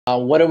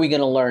What are we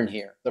going to learn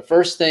here? The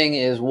first thing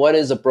is, what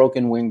is a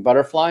broken wing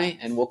butterfly?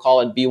 And we'll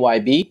call it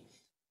BYB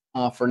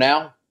for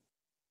now.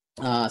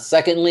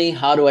 Secondly,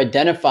 how to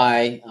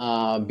identify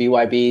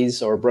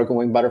BYBs or broken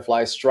wing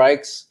butterfly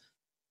strikes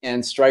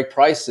and strike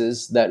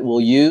prices that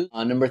we'll use.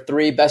 Number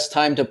three, best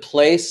time to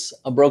place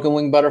a broken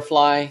wing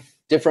butterfly,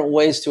 different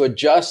ways to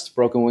adjust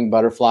broken wing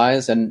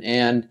butterflies,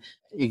 and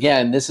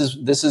again, this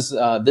is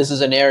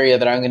an area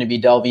that I'm going to be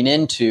delving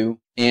into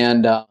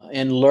and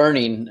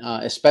learning,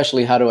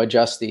 especially how to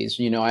adjust these.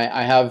 You know,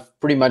 I have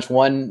pretty much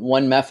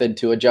one method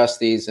to adjust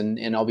these,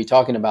 and I'll be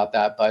talking about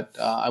that. But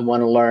I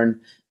want to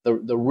learn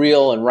the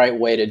real and right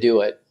way to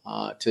do it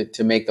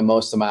to make the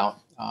most amount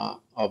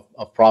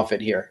of profit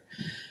here.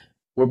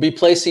 We'll be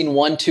placing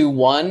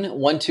 1-2-1,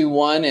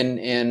 1-2-1,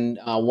 and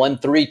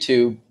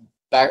 1-3-2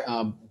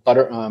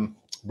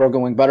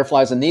 broken wing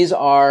butterflies, and these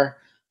are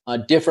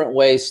different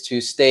ways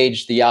to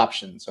stage the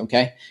options.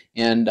 Okay,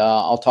 and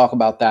I'll talk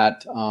about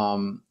that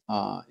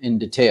in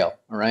detail.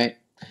 All right.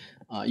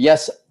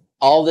 Yes,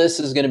 all this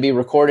is going to be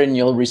recorded, and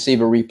you'll receive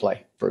a replay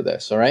for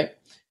this. All right.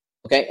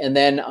 Okay, and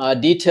then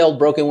detailed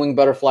broken wing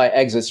butterfly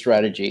exit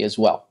strategy as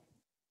well.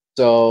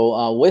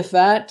 So with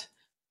that.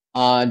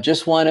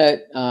 Just want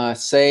to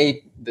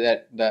say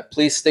that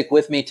please stick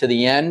with me to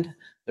the end.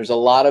 There's a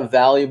lot of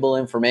valuable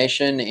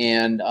information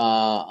and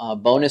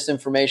bonus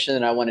information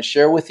that I want to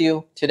share with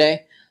you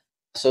today.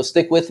 So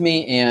stick with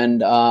me,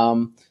 and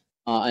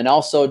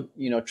also,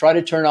 you know, try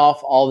to turn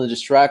off all the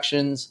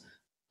distractions.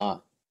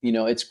 You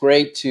know, it's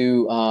great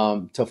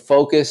to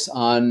focus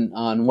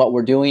on what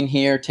we're doing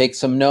here. Take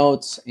some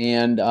notes,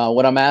 and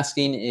what I'm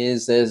asking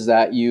is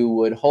that you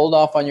would hold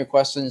off on your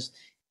questions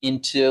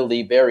until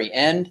the very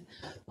end.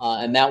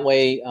 And that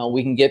way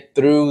we can get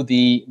through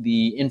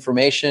the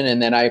information,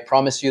 and then I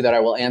promise you that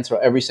I will answer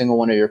every single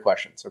one of your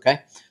questions.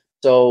 Okay.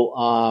 So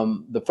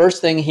the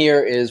first thing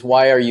here is,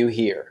 why are you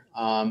here?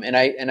 And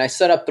I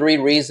set up 3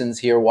 reasons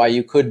here why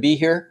you could be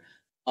here.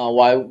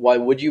 Why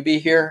would you be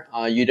here?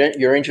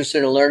 You're interested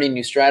in learning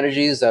new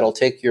strategies that'll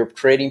take your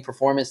trading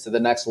performance to the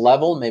next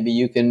level. Maybe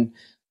you can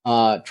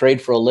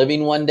trade for a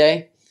living one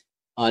day.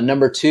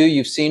 Number 2,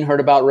 you've seen, heard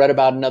about, read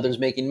about, and others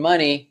making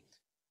money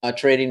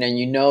trading, and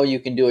you know you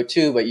can do it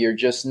too, but you're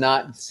just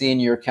not seeing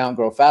your account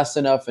grow fast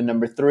enough. And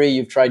number 3,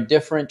 you've tried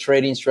different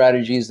trading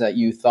strategies that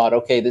you thought,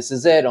 okay, this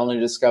is it, only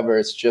to discover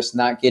it's just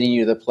not getting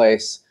you to the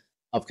place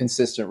of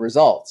consistent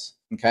results.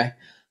 Okay,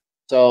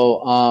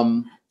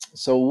 so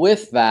so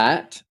with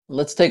that,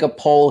 let's take a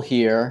poll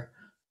here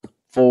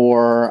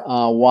for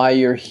why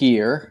you're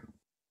here,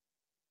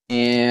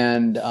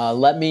 and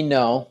let me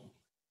know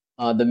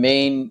the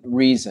main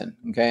reason.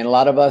 Okay, and a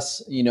lot of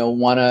us, you know,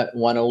 want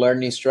to learn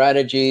new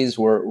strategies.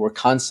 We're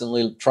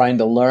constantly trying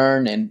to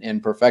learn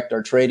and perfect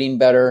our trading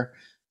better.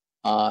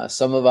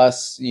 Some of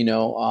us, you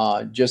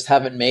know, just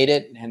haven't made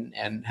it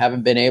and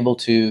haven't been able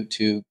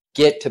to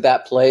get to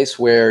that place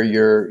where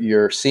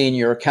you're seeing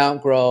your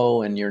account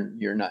grow, and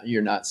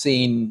you're not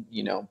seeing,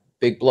 you know,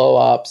 big blow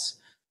ups,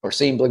 or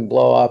seeing big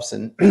blow ups,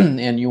 and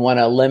and you want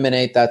to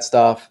eliminate that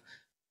stuff.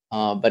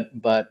 But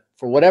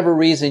for whatever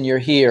reason you're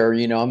here,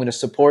 you know, I'm going to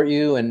support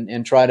you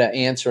and try to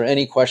answer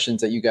any questions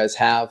that you guys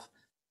have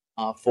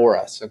for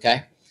us.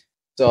 Okay,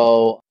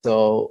 so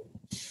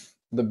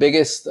the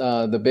biggest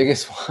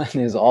one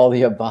is all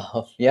the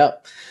above.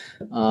 Yep,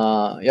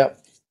 yep.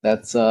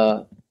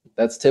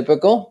 That's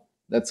typical.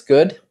 That's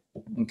good.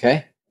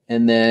 Okay,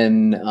 and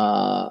then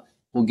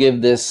we'll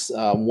give this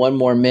 1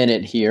 more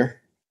minute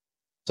here.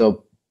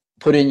 So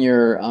put in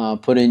your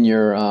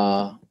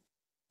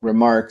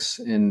remarks,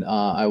 and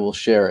I will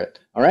share it.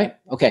 All right.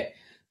 Okay.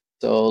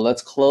 So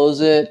let's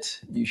close it.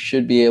 You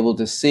should be able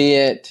to see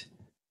it.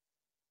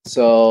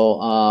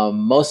 So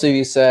most of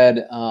you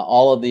said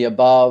all of the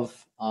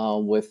above,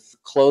 with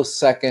close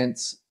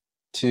seconds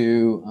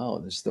to, oh,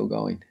 they're still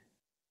going.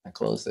 I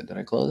closed it. Did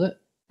I close it?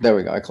 There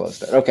we go. I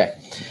closed it. Okay.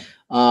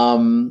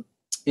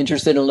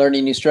 Interested in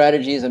learning new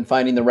strategies and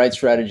finding the right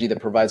strategy that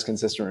provides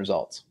consistent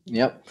results.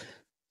 Yep.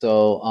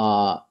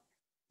 So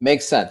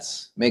makes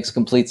sense. Makes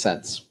complete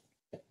sense.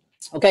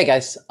 Okay,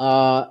 guys,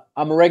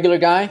 I'm a regular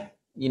guy,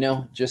 you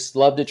know, just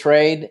love to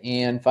trade,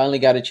 and finally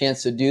got a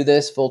chance to do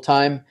this full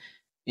time.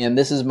 And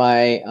this is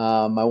my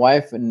my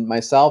wife and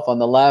myself on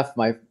the left,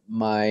 my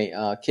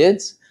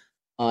kids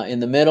in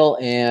the middle,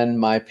 and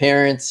my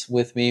parents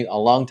with me a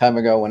long time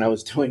ago when I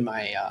was doing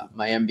my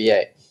my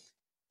MBA.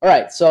 All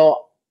right,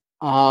 so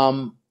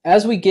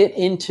as we get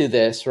into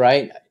this,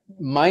 right,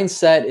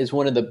 mindset is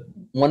one of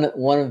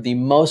the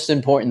most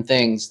important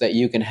things that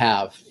you can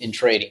have in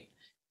trading.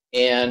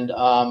 And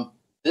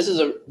this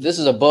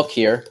is a book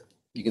here.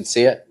 You can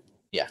see it.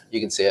 Yeah, you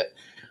can see it.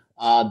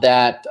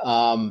 That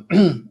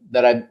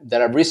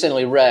I've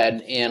recently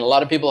read, and a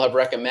lot of people have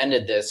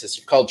recommended this. It's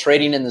called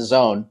Trading in the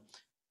Zone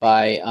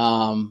by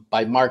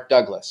Mark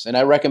Douglas, and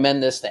I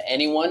recommend this to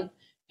anyone.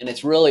 And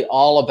it's really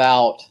all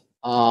about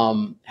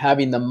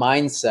having the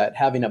mindset,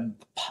 having a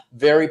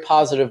very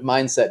positive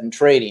mindset in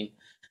trading,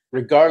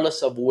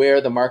 regardless of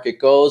where the market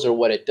goes or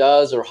what it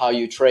does or how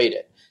you trade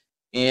it.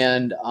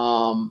 And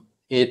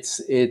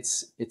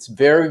it's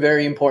very,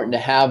 very important to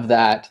have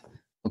that,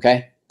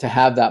 okay, to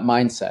have that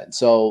mindset.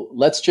 So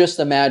let's just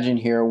imagine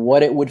here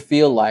what it would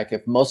feel like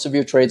if most of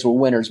your trades were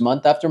winners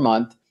month after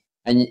month,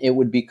 and it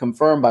would be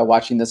confirmed by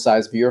watching the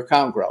size of your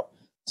account grow.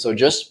 So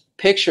just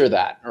picture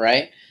that, all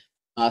right?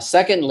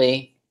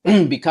 Secondly,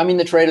 becoming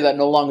the trader that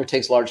no longer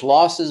takes large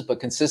losses,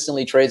 but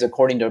consistently trades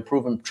according to a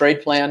proven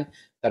trade plan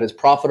that is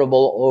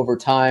profitable over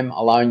time,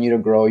 allowing you to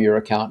grow your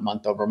account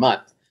month over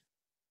month.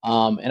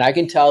 And I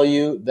can tell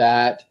you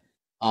that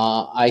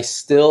I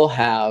still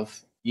have,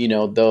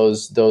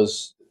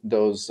 those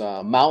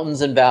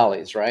mountains and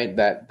valleys, right?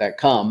 That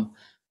come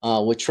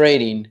with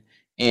trading.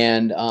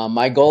 And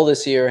my goal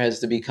this year has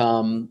to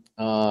become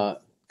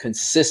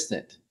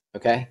consistent.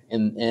 Okay,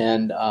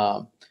 and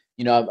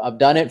I've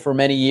done it for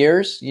many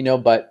years,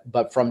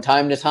 but from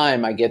time to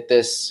time I get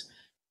this,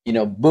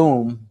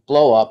 boom,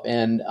 blow up,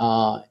 and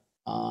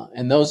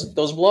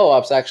those blow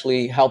ups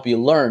actually help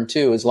you learn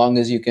too, as long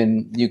as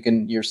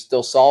you're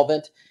still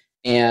solvent,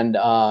 and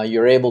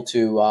you're able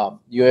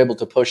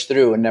to push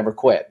through and never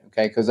quit.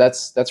 Okay, because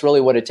that's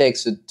really what it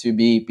takes to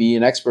be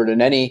an expert in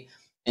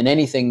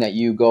anything that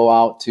you go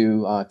out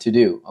to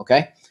do.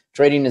 Okay,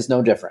 trading is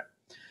no different.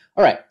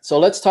 All right, so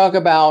let's talk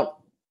about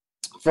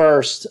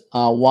first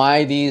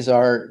why these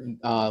are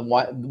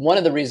one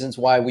of the reasons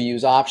why we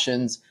use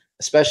options,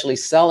 especially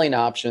selling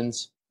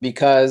options,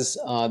 because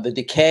the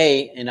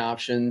decay in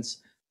options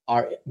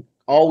are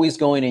always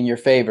going in your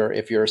favor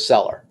if you're a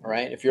seller. All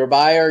right, if you're a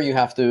buyer, you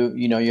have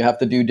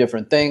to do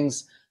different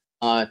things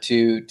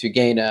to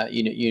gain a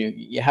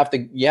you have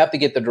to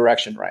get the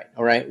direction right.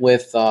 All right,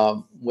 with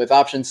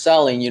option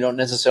selling, you don't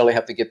necessarily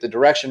have to get the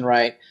direction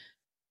right.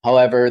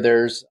 However,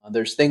 there's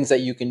things that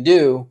you can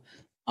do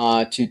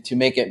to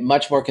make it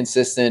much more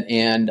consistent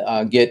and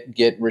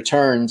get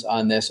returns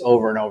on this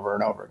over and over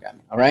and over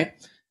again. All right.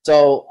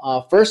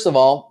 So first of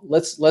all,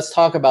 let's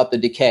talk about the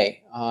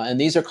decay, and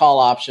these are call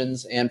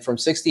options. And from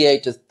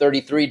 68 to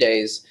 33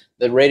 days,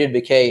 the rate of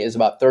decay is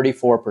about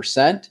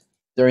 34%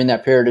 during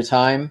that period of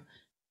time.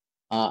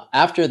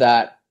 After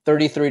that,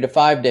 33 to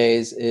 5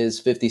 days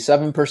is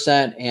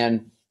 57%,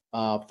 and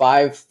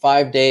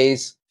five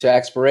days to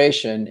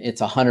expiration,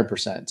 it's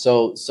 100%.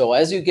 So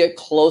as you get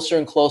closer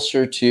and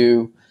closer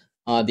to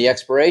the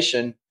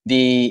expiration,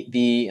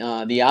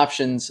 the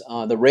options,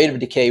 the rate of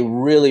decay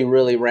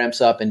really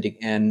ramps up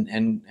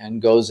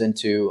and goes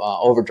into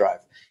overdrive.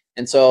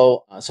 And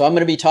so I'm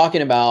going to be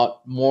talking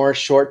about more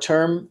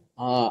short-term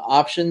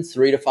options,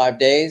 3 to 5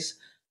 days.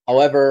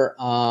 However,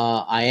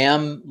 I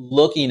am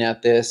looking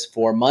at this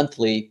for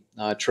monthly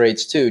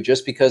trades too,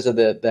 just because of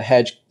the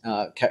hedge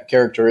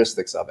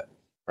characteristics of it.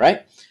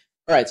 Right?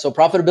 All right, so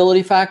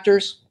profitability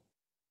factors,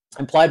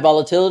 implied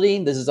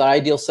volatility. This is an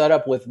ideal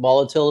setup with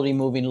volatility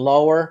moving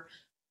lower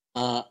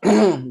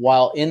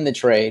while in the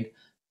trade,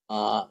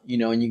 and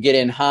you get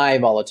in high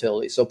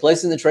volatility. So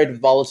placing the trade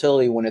with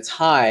volatility when it's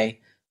high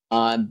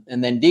and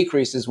then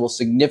decreases will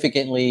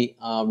significantly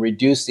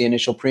reduce the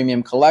initial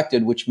premium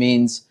collected, which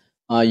means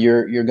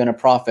you're going to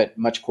profit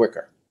much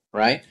quicker,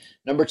 right?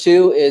 Number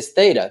two is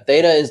theta.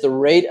 Theta is the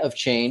rate of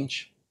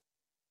change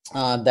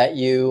that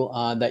you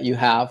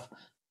have.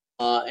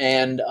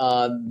 And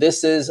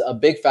this is a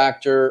big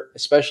factor,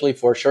 especially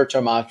for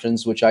short-term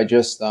options, which I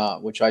just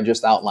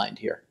outlined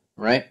here,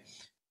 right?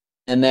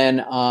 And then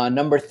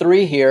number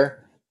three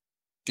here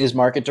is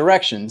market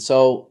direction.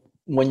 So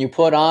when you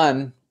put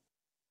on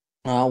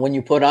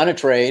a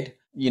trade,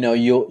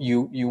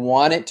 you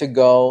want it to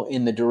go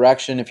in the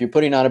direction. If you're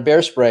putting on a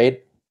bear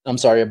spread,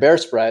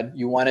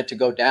 you want it to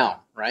go down,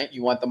 right?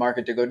 You want the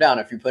market to go down.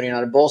 If you're putting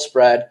on a bull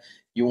spread,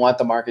 you want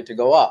the market to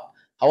go up.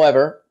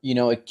 However,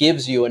 it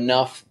gives you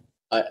enough.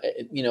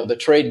 The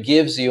trade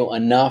gives you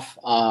enough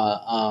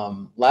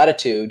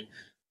latitude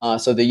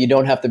so that you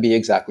don't have to be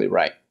exactly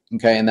right.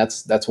 Okay, and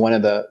that's one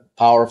of the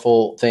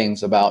powerful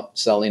things about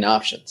selling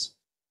options.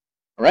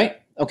 All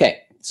right.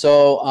 Okay.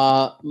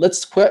 So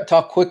let's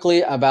talk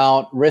quickly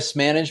about risk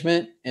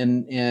management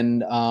and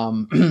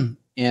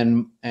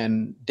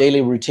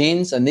daily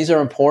routines, and these are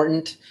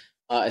important,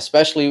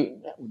 especially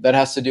that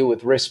has to do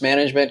with risk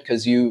management,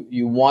 because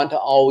you want to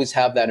always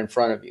have that in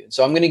front of you.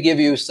 So I'm going to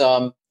give you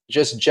some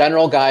just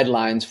general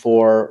guidelines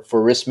for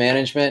risk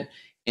management,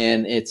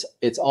 and it's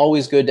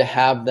always good to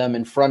have them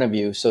in front of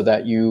you so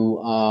that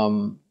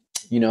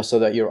so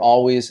that you're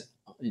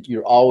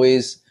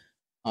always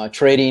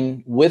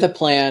trading with a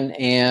plan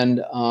and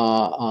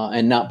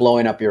not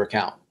blowing up your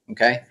account.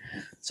 Okay,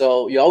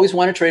 so you always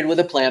want to trade with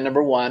a plan.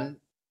 Number one,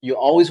 you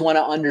always want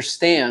to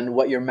understand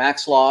what your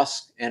max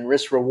loss and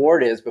risk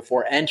reward is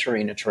before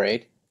entering a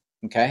trade.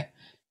 Okay,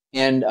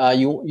 and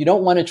you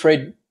don't want to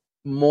trade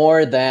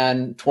more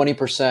than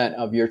 20%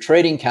 of your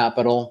trading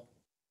capital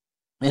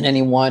in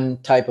any one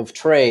type of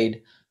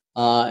trade,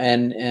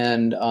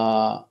 and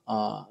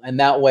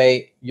that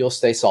way you'll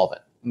stay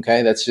solvent.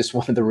 Okay, that's just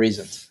one of the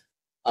reasons.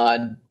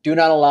 Do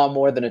not allow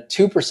more than a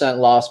 2%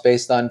 loss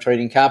based on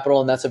trading capital,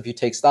 and that's if you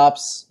take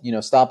stops,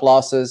 stop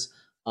losses.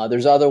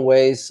 There's other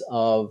ways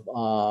of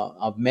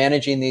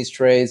managing these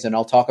trades, and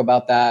I'll talk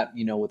about that,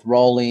 with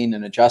rolling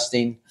and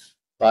adjusting.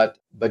 But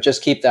but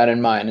just keep that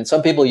in mind. And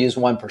some people use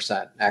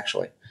 1%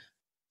 actually.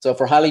 So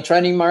for highly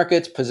trending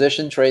markets,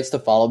 position trades to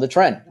follow the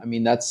trend. I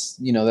mean, that's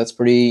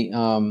pretty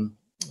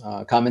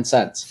common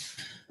sense.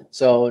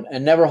 So,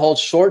 and never hold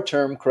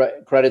short-term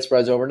credit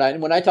spreads overnight.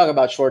 And when I talk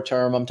about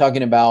short-term, I'm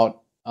talking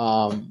about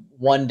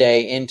 1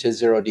 day into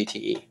 0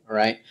 DTE. All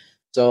right.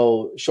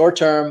 So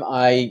short-term,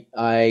 I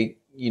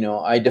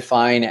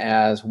define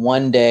as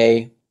 1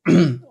 day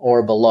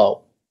or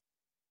below.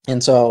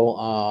 And so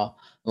a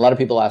lot of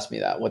people ask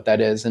me what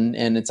that is, and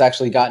it's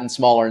actually gotten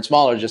smaller and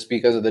smaller just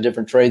because of the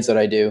different trades that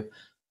I do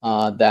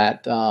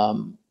that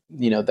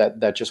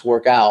just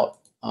work out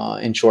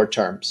in short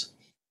terms.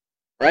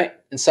 Right?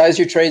 And size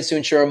your trades to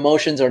ensure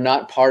emotions are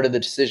not part of the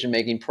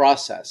decision-making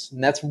process.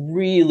 And that's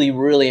really,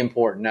 really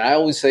important. And I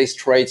always say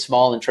trade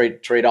small and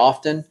trade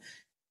often.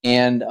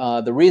 And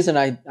the reason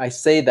I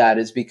say that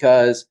is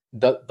because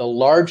the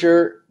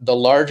larger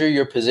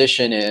your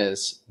position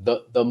is,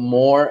 the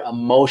more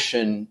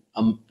emotion,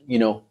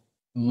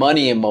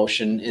 money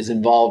emotion is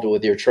involved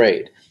with your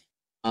trade.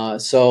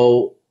 Because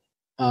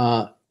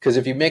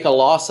if you make a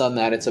loss on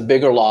that, it's a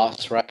bigger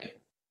loss, right?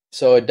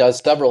 So it does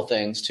several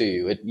things to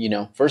you.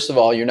 First of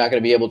all, you're not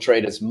going to be able to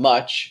trade as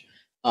much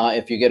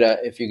if you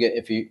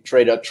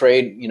trade a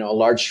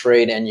large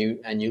trade and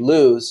you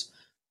lose,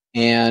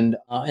 and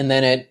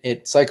then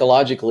it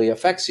psychologically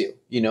affects you.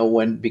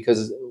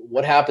 Because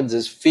what happens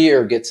is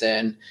fear gets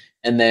in,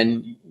 and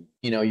then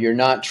you're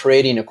not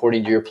trading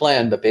according to your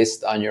plan, but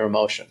based on your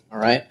emotion. All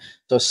right.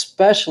 So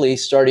especially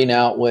starting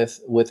out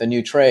with a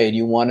new trade,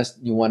 you want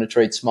to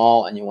trade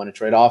small and you want to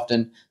trade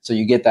often, so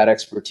you get that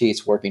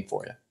expertise working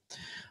for you.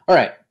 All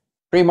right,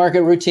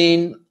 pre-market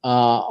routine.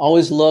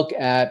 Always look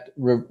at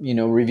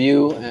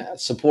review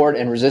support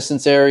and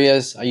resistance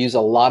areas. I use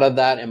a lot of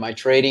that in my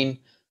trading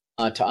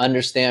to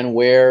understand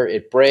where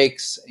it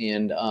breaks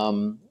and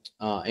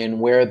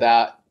where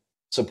that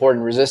support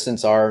and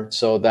resistance are,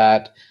 so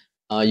that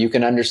you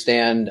can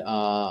understand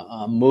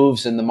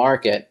moves in the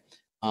market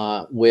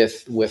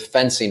with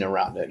fencing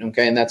around it.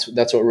 Okay, and that's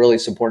what really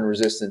support and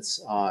resistance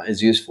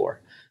is used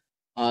for.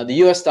 The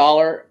US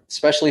dollar,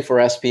 especially for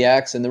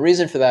SPX, and the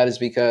reason for that is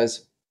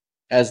because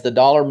as the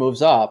dollar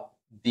moves up,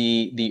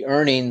 the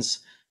earnings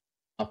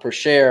per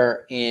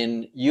share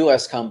in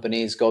US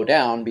companies go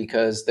down,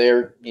 because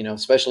they're,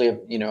 especially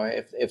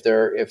if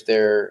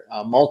they're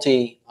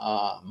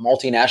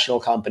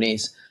multinational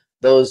companies,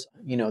 those,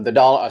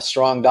 a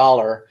strong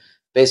dollar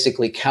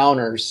basically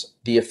counters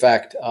the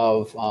effect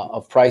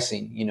of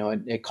pricing.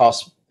 It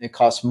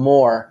costs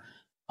more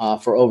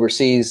for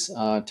overseas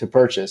to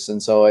purchase,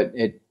 and so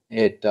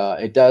it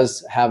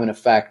does have an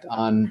effect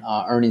on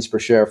earnings per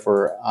share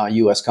for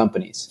U.S.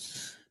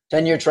 companies.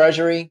 10-year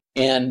Treasury,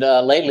 and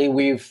lately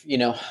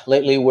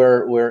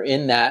we're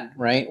in that,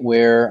 right,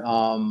 where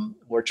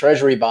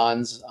Treasury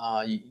bonds,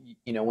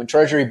 when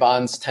Treasury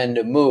bonds tend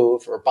to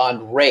move, or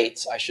bond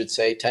rates, I should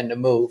say, tend to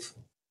move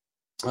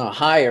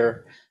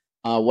higher,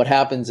 what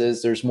happens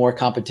is there's more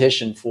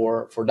competition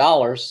for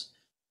dollars.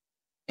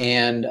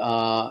 And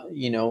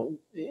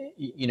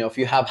if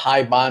you have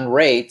high bond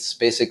rates,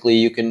 basically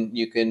you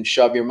can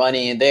shove your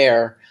money in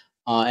there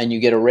and you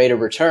get a rate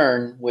of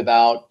return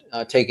without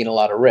taking a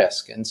lot of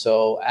risk. And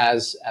so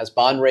as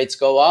bond rates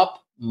go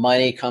up,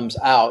 money comes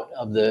out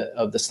of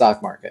the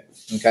stock market.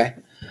 Okay.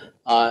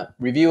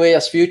 Review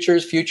AS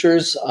futures.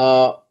 Futures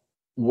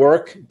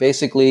work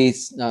basically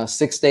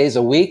 6 days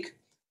a week,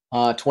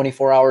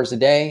 24 hours a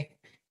day,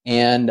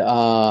 and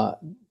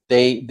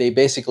they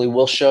basically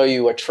will show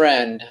you a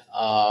trend,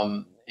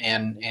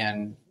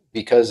 and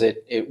because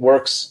it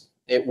works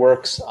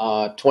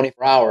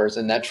 24 hours,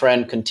 and that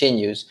trend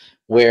continues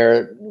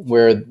where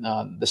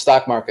the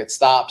stock market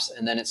stops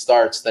and then it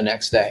starts the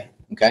next day.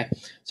 Okay,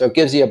 so it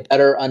gives you a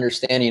better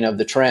understanding of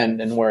the trend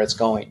and where it's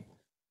going.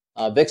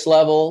 VIX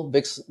level.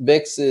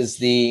 VIX is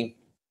the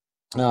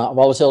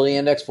volatility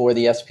index for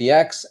the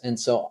SPX, and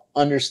so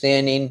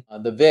understanding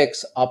the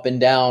VIX up and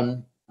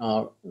down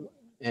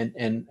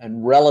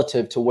and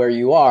relative to where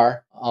you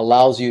are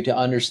allows you to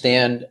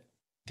understand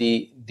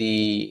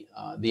the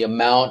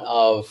amount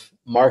of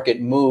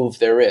market move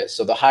there is.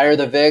 So the higher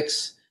the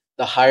VIX,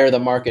 the higher the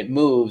market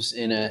moves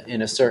in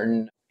a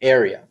certain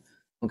area.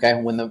 Okay,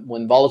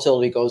 when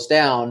volatility goes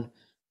down,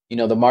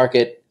 the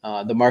market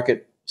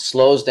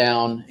slows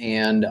down,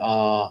 and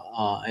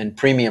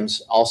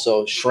premiums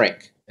also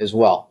shrink as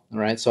well. All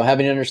right, so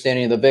having an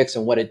understanding of the VIX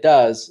and what it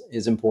does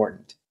is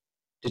important.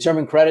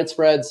 Determine credit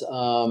spreads,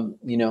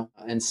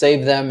 and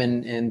save them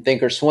in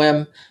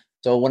Thinkorswim.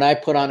 So when I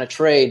put on a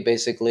trade,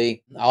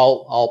 basically,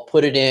 I'll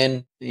put it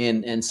in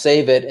and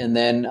save it, and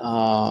then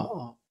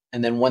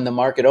when the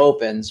market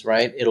opens,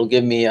 right, it'll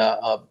give me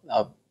a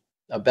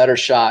better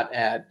shot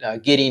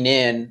at getting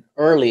in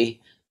early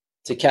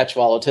to catch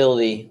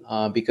volatility,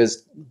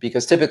 because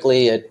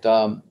typically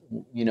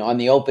on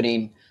the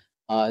opening,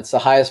 it's the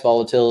highest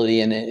volatility,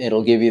 and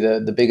it'll give you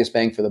the biggest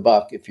bang for the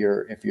buck if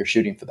you're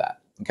shooting for that.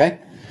 Okay,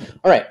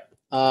 all right.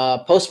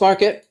 Post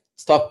market.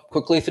 Let's talk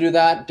quickly through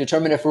that.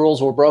 Determine if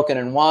rules were broken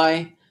and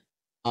why.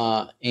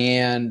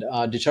 and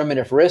determine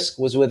if risk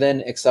was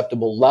within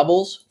acceptable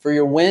levels for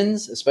your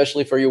wins,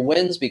 especially for your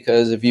wins,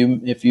 because if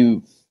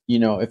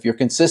you're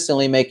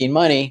consistently making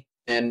money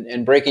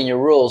and breaking your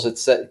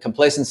rules,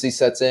 complacency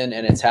sets in,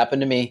 and it's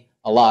happened to me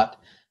a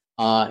lot.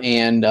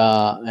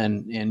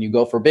 And you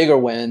go for bigger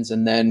wins,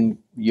 and then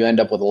you end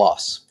up with a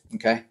loss.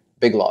 Okay,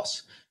 big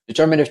loss.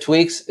 Determine if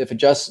tweaks, if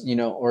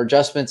or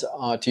adjustments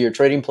to your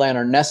trading plan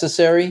are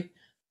necessary.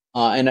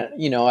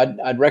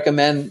 I'd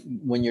recommend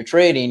when you're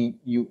trading,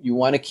 you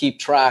want to keep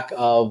track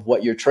of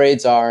what your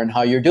trades are and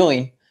how you're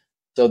doing,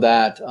 so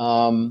that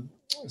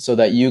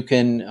you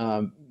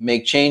can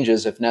make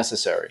changes if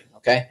necessary.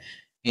 Okay,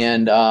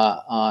 and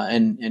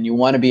you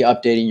want to be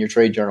updating your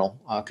trade journal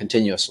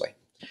continuously.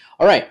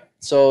 All right,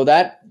 so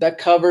that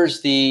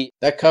covers the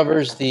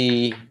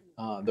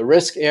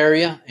risk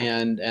area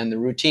and the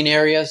routine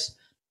areas.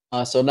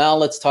 So now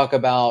let's talk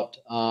about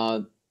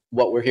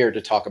what we're here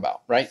to talk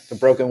about, right? The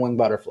broken wing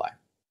butterfly.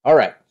 All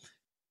right.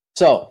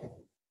 So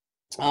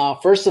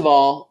first of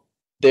all,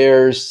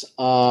 there's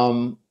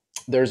a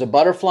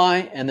butterfly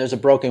and there's a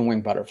broken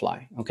wing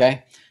butterfly.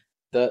 Okay.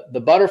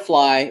 The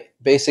butterfly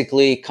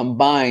basically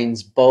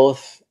combines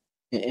both,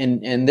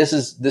 and this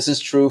is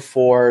true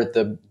for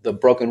the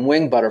broken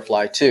wing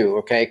butterfly too.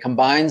 Okay, it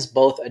combines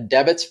both a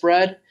debit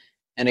spread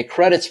and a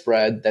credit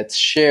spread that's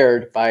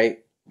shared by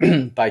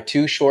by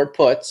two short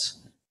puts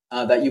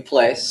that you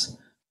place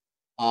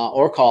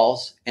or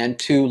calls, and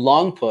two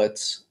long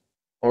puts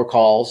or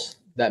calls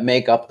that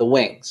make up the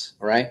wings.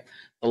 All right,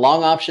 the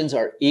long options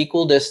are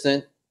equal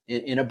distant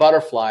in a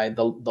butterfly.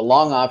 The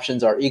long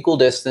options are equal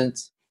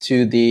distance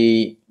to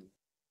the,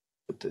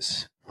 put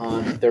this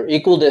on, they're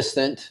equal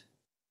distant,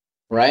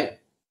 right,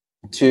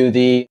 to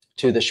the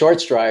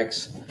short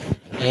strikes,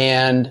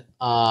 and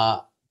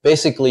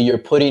basically you're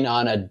putting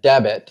on a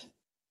debit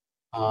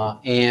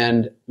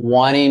and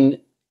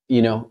wanting,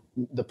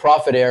 the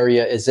profit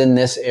area is in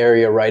this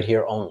area right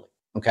here only.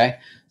 Okay,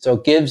 so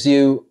it gives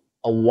you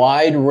a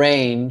wide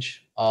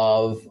range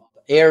of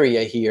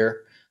area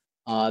here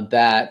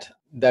that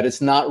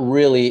it's not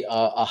really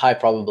a high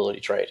probability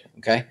trade.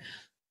 Okay,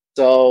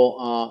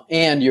 so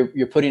and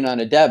you're putting on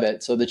a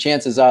debit, so the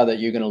chances are that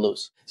you're going to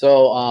lose.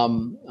 So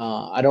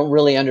I don't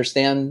really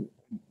understand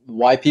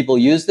why people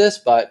use this,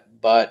 but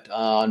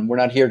we're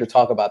not here to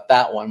talk about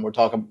that one. We're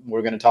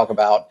going to talk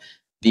about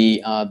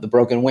the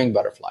broken wing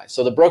butterfly.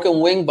 So the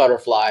broken wing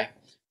butterfly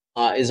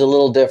is a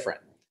little different.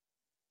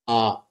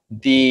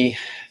 The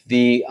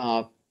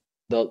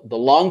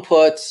long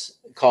puts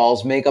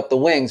calls make up the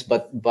wings,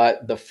 but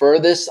the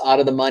furthest out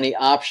of the money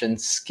option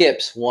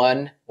skips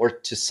one or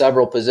to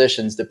several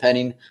positions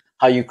depending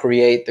how you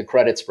create the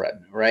credit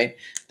spread, right,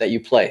 that you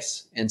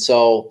place. And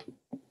so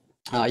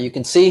you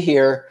can see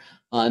here,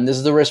 and this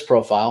is the risk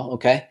profile,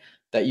 okay,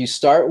 that you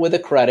start with a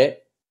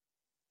credit.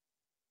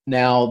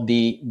 Now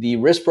the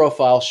risk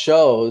profile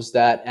shows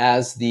that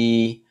as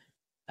the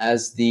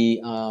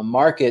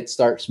market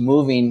starts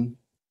moving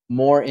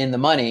more in the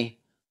money,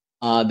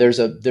 there's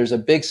a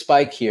big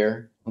spike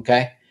here.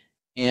 Okay,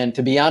 and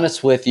to be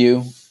honest with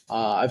you,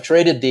 I've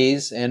traded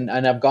these and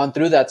I've gone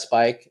through that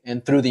spike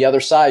and through the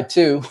other side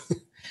too,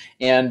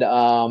 and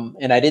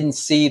I didn't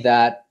see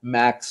that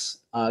max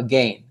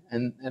gain,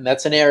 and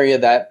that's an area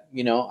that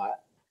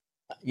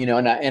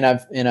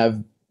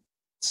I've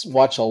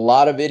watched a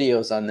lot of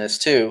videos on this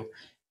too,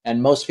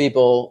 and most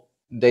people,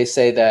 they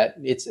say that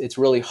it's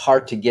really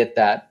hard to get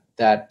that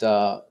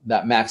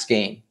max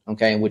gain.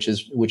 Okay, which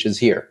is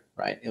here,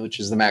 right, which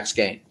is the max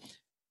gain.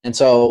 And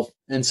so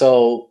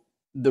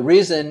the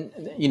reason,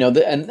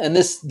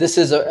 this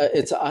is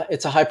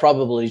it's a high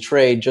probability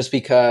trade just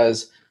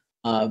because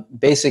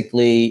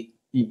basically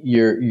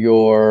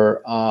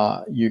you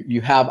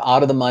have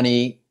out of the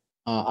money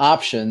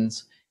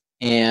options,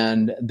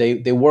 and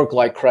they work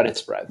like credit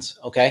spreads.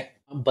 Okay,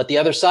 but the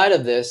other side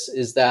of this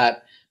is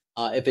that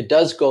if it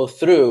does go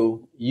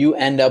through, you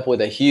end up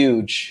with a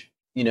huge,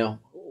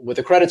 with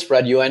a credit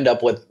spread, you end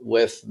up with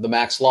the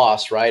max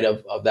loss, right,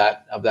 of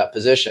that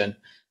position.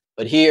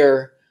 But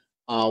here,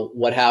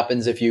 what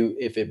happens if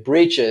it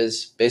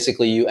breaches?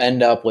 Basically, you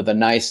end up with a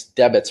nice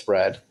debit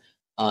spread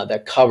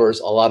that covers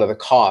a lot of the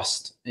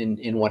cost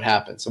in what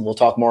happens, and we'll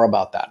talk more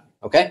about that.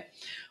 Okay,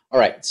 all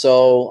right.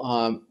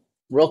 So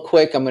real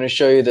quick, I'm going to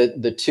show you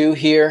the two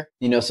here,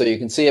 so you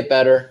can see it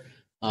better,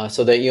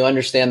 so that you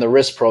understand the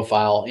risk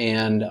profile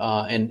and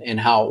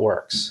how it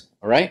works.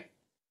 All right.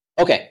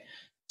 Okay.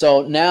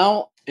 So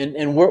now.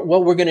 And what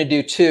we're going to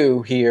do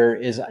too here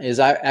is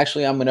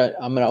I'm going to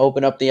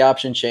open up the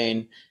option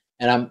chain,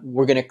 and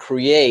we're going to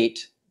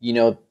create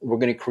a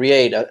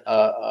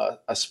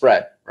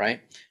spread,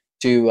 right,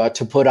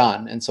 to put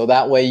on, and so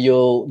that way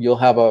you'll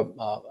have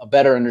a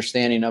better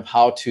understanding of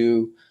how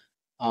to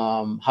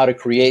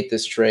create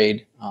this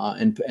trade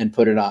and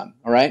put it on.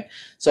 All right.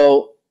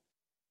 So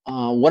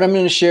what I'm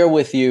going to share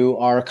with you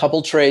are a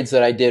couple trades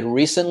that I did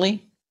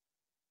recently,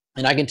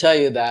 and I can tell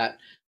you that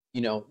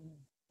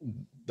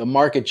the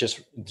market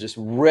just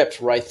ripped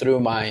right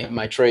through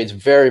my trades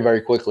very, very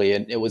quickly.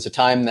 And it was a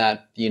time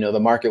that the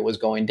market was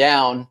going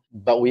down,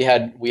 but we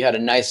had a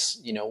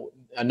nice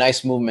a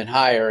nice movement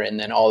higher, and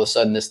then all of a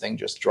sudden this thing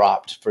just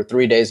dropped for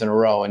 3 days in a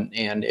row, and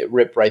it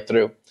ripped right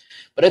through.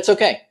 But it's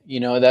okay. You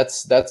know,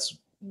 that's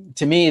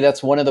to me,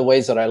 that's one of the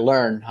ways that I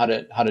learned how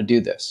to do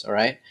this. All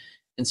right.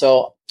 And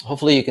so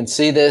hopefully you can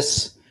see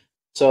this.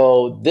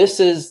 So this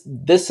is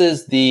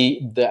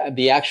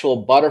the actual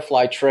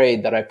butterfly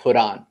trade that I put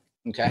on.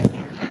 Okay.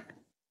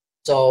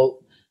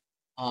 So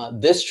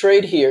this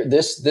trade here,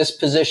 this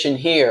position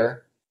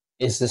here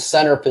is the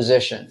center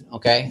position.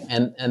 Okay.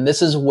 And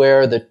this is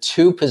where the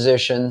two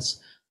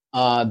positions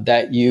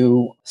that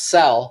you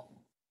sell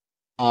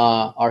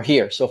are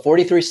here. So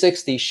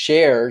 4360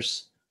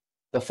 shares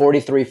the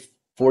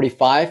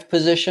 4345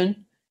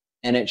 position,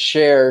 and it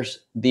shares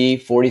the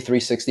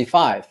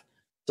 4365.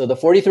 So the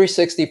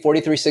 4360,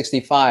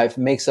 4365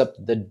 makes up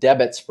the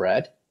debit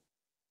spread.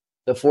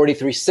 The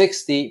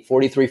 4360,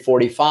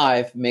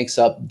 4345 makes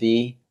up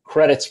the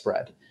credit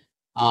spread.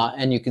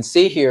 And you can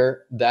see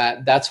here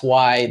that that's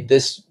why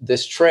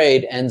this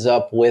trade ends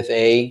up with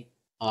a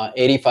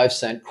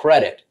 85-cent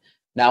credit.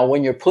 Now,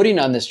 when you're putting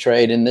on this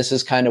trade, and this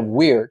is kind of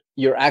weird,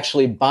 you're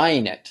actually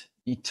buying it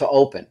to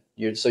open.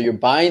 So you're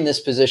buying this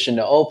position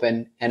to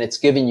open, and it's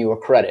giving you a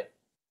credit.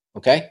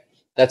 Okay?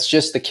 That's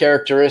just the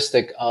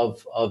characteristic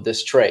of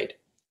this trade.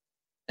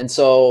 And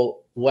so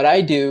what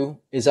I do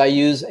is I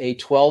use a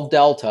 12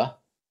 delta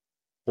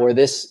for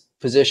this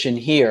position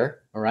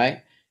here, all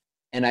right?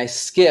 And I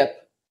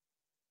skip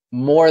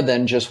more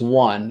than just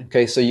one.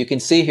 Okay, so you can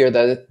see here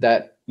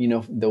that you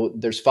know,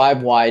 there's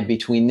 5 wide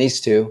between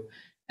these two,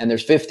 and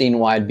there's 15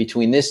 wide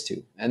between these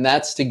two. And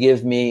that's to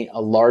give me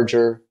a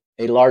larger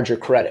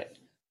credit.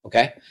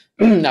 Okay.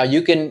 Now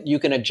you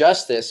can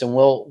adjust this, and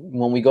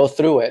when we go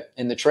through it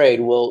in the trade,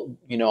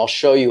 I'll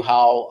show you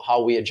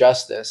how we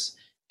adjust this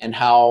and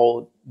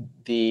how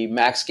the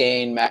max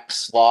gain,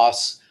 max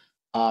loss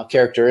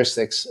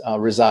characteristics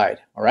reside.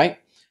 All right.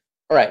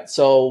 All right.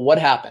 So what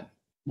happened?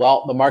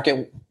 Well, the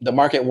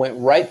market went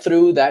right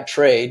through that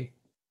trade.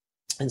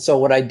 And so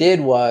what I did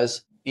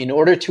was, in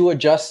order to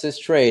adjust this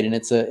trade, and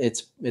it's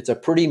a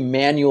pretty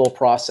manual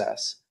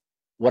process,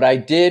 what I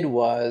did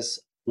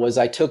was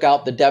I took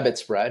out the debit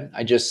spread.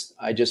 I just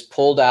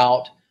pulled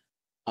out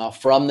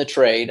from the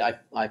trade.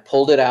 I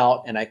pulled it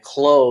out and I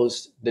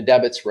closed the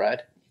debit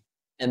spread.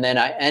 And then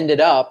I ended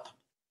up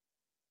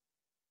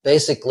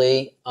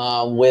basically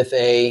with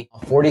a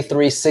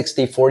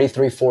 4360,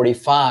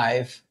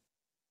 4345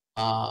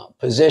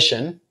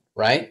 position,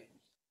 right?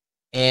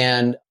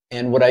 And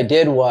what I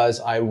did was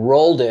I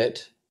rolled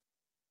it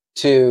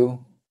to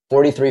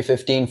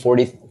 4315,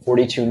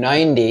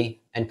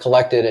 4290 and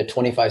collected a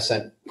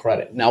 25-cent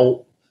credit.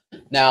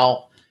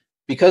 Now,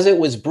 because it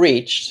was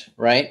breached,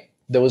 right,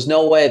 there was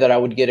no way that I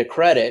would get a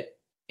credit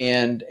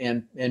and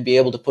be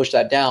able to push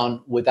that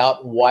down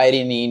without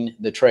widening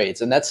the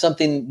trades. And that's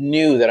something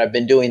new that I've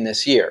been doing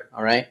this year,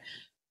 all right?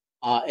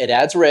 It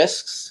adds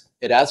risks.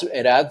 It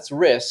adds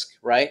risk,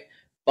 right?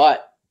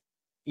 But,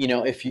 you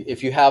know,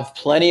 if you have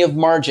plenty of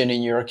margin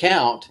in your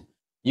account,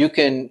 you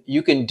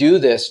can do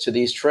this to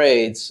these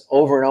trades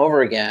over and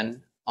over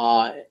again,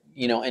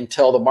 you know,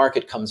 until the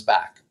market comes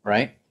back,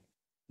 right?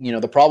 You know,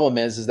 the problem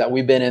is that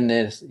we've been in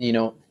this, you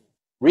know,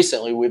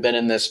 recently we've been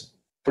in this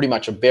pretty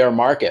much a bear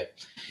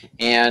market,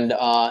 and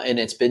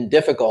it's been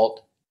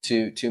difficult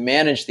to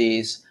manage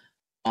these.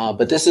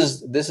 But this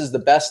is the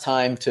best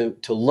time to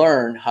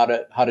learn how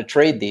to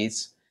trade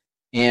these,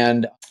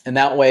 and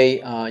that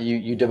way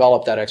you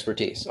develop that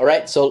expertise. All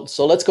right, so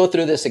let's go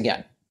through this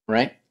again.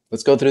 Right,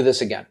 let's go through this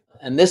again.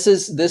 And this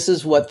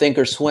is what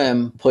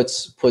Thinkorswim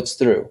puts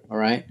through. All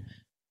right,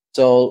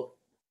 so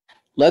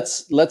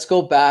let's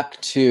go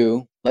back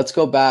to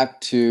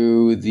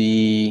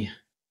the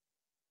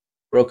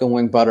broken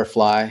wing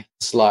butterfly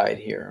slide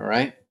here. All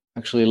right,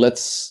 actually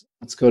let's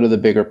go to the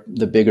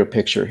bigger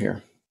picture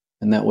here,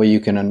 and that way you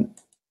can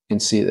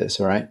see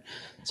this. All right,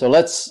 so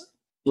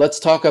let's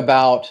talk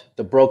about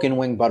the broken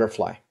wing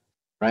butterfly.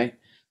 Right,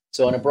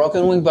 so in a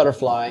broken wing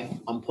butterfly,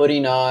 I'm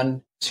putting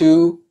on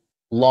 2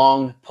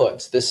 long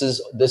puts. This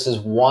is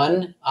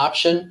one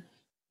option.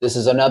 This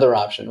is another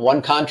option.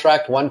 One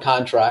contract,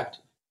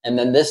 and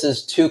then this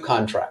is 2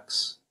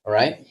 contracts. All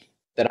right,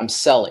 that I'm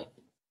selling.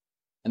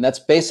 And that's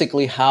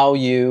basically how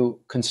you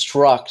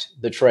construct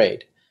the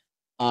trade.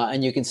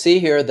 And you can see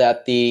here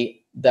that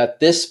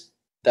this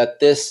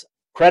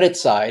credit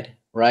side,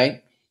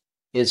 right,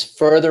 is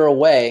further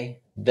away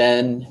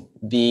than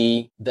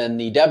the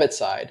debit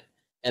side,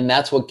 and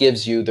that's what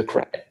gives you the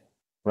credit,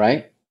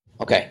 right?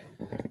 Okay.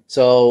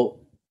 So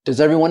does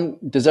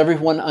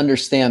everyone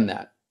understand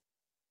that?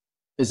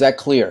 Is that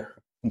clear?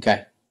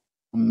 Okay.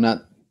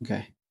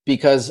 Okay.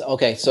 Because,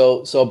 okay,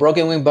 so a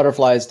broken wing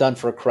butterfly is done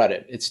for a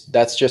credit.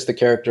 That's just the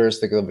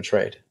characteristic of a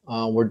trade.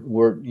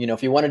 You know,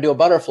 if you want to do a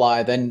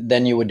butterfly,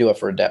 then you would do it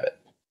for a debit.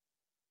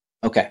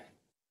 Okay.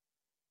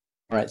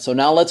 All right. So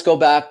now let's go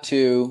back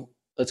to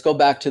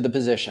the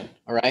position.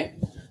 All right.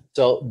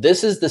 So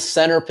this is the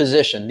center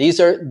position. These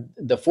are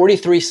the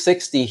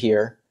 4360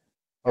 here.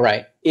 All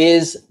right,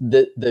 is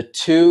the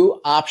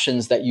 2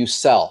 options that you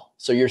sell.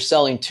 So you're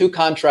selling 2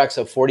 contracts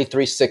of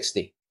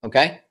 4360.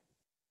 Okay.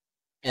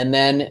 And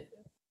then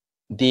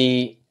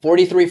the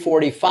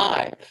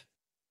 43.45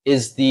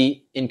 is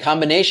in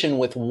combination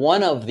with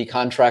one of the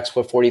contracts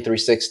for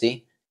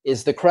 43.60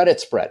 is the credit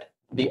spread.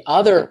 The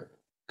other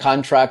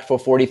contract for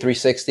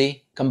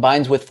 43.60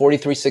 combines with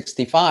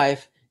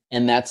 43.65,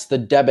 and that's the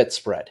debit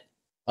spread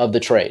of the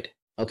trade.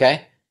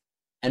 Okay,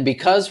 and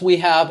because we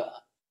have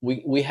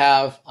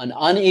an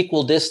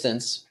unequal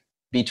distance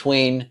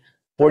between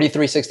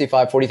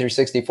 43.65,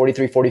 43.60,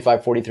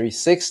 43.45,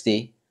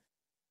 43.60,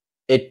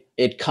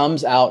 it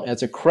comes out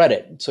as a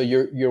credit. So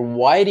you're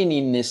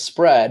widening this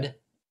spread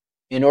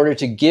in order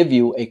to give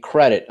you a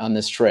credit on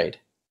this trade.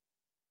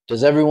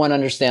 Does everyone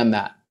understand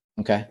that?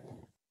 Okay.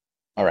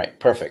 All right,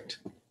 perfect.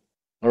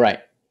 All right.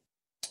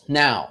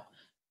 Now,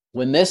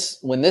 when this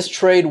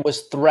trade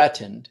was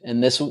threatened,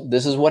 and this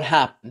is what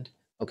happened,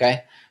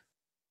 okay?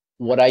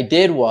 What I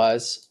did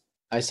was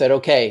I said,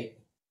 okay,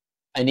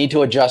 I need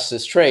to adjust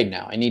this trade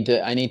now. I need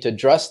to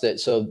adjust it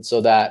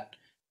so that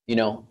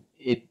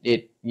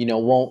it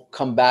won't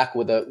come back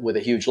with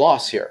a huge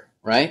loss here,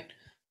 right?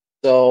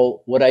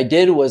 So what I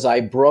did was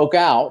I broke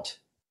out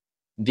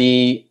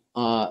the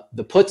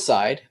put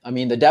side,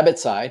 the debit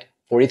side,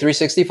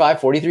 43.65,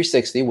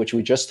 43.60, which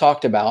we just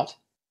talked about,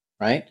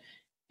 right?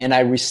 And I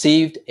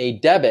received a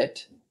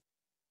debit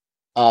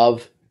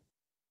of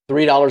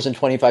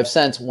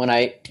 $3.25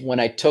 when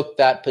I took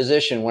that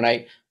position, when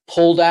I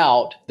pulled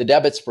out the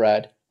debit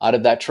spread out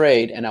of that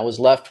trade, and I was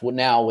left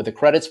now with a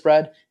credit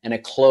spread and a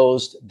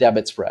closed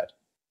debit spread.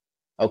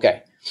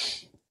 Okay,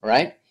 all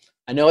right.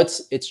 I know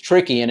it's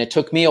tricky, and it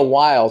took me a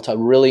while to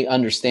really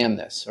understand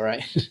this. All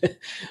right.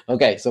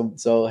 Okay,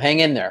 so hang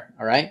in there.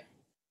 All right.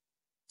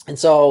 And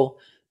so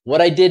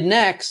what I did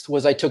next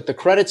was I took the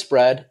credit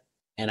spread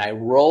and I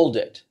rolled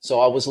it. So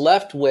I was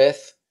left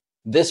with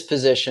this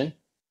position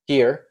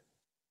here,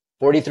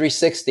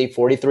 43.60,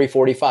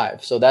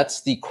 43.45. So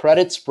that's the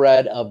credit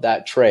spread of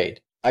that trade.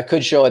 I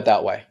could show it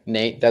that way,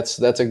 Nate. That's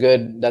a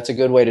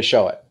good way to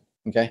show it.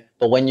 Okay.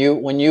 But when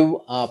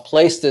you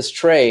place this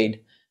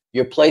trade,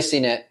 you're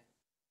placing it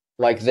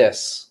like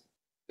this.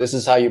 This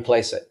is how you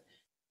place it.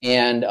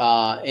 And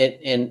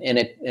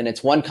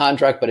it's one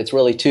contract, but it's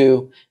really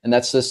two, and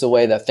that's just the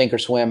way that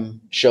Thinkorswim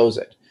shows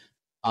it.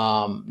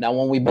 Now,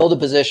 when we build a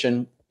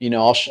position,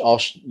 I'll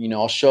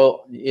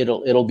show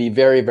it'll be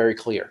very, very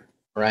clear,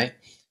 right?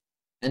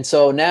 And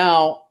so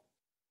now,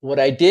 what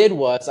I did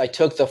was I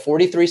took the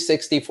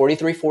 43.60,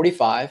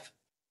 43.45,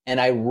 and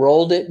I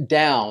rolled it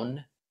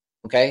down.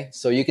 Okay,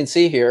 so you can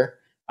see here,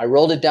 I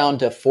rolled it down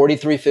to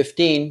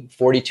 43.15,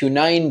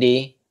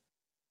 42.90,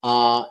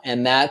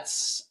 and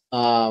that's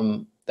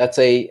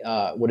a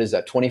what is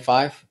that,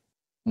 25?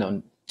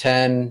 No,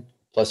 10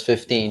 plus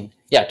 15.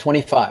 Yeah,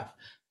 25.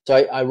 So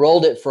I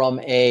rolled it from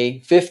a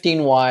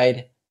 15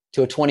 wide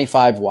to a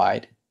 25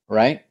 wide,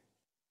 right?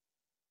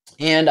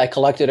 And I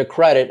collected a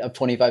credit of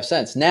 25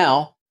 cents.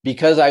 Now,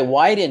 because I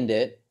widened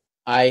it,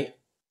 I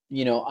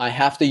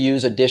have to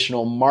use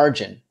additional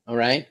margin, all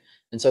right?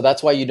 And so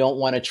that's why you don't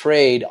want to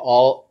trade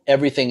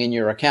everything in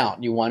your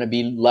account. You want to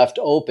be left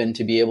open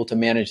to be able to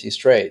manage these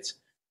trades.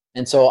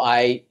 And so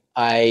I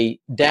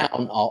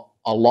down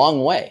a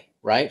long way,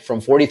 right? From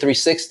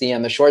 43.60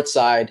 on the short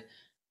side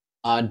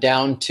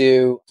down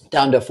to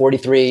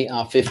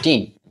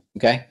 43.15.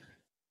 Okay.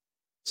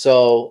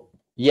 So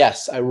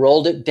yes, I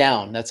rolled it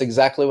down. That's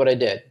exactly what I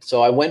did.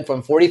 So I went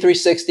from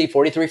 43.60,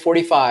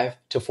 43.45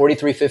 to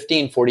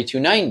 43.15,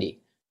 42.90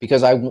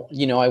 because I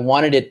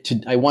wanted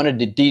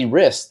to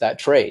de-risk that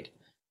trade.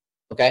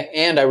 Okay.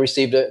 And I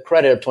received a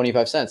credit of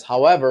 25 cents.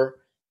 However,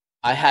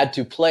 I had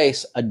to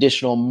place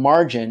additional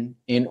margin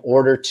in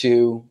order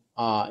to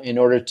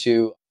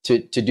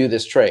do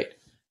this trade.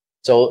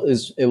 So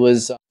it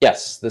was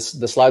yes, the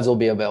slides will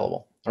be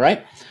available. All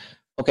right.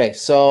 Okay.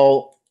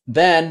 So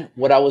then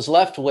what I was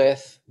left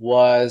with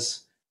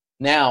was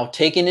now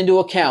taking into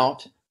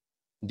account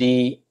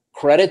the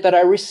credit that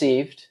I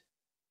received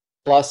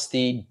plus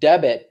the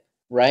debit,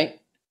 right?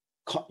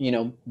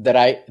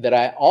 That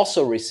I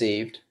also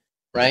received,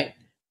 right?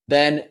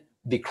 Then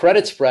the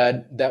credit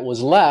spread that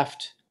was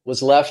left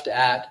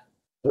at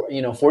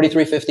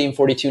 43.15,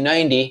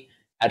 42.90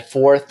 at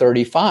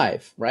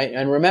 4.35, right?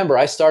 And remember,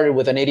 I started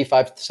with an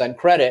 85%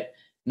 credit.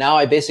 Now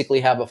I basically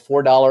have a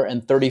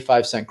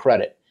 $4.35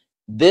 credit.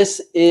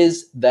 This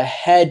is the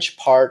hedge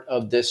part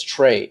of this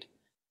trade.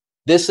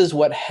 This is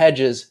what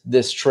hedges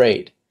this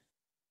trade.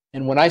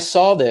 And when I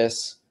saw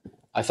this,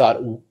 I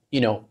thought,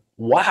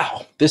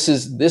 wow, this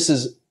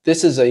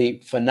is a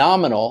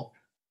phenomenal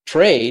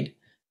trade,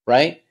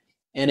 right?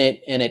 And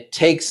it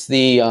takes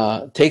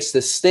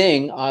the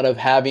sting out of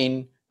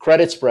having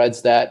credit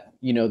spreads that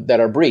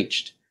are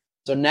breached.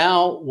 So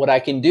now what I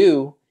can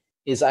do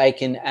is I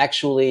can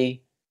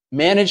actually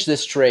manage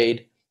this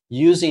trade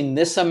using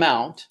this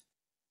amount.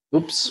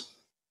 Oops,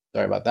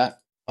 sorry about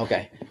that.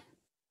 Okay,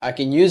 I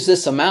can use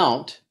this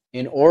amount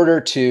in order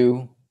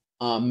to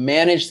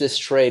manage this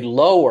trade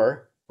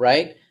lower,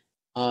 right?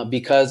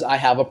 Because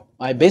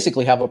I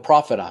basically have a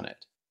profit on it.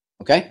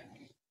 Okay,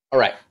 all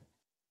right.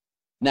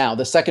 Now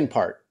the second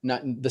part,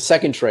 not the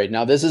second trade.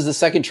 Now this is the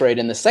second trade,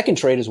 and the second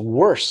trade is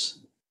worse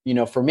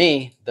for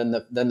me than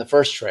the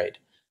first trade.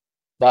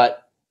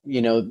 But,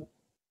 I'm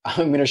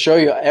going to show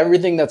you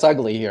everything that's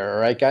ugly here. All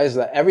right, guys,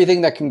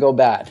 everything that can go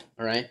bad.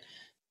 All right.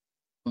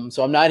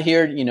 So I'm not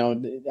here,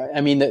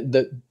 I mean,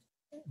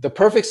 the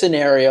perfect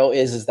scenario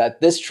is that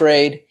this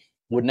trade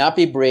would not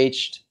be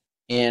breached,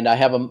 and I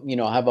have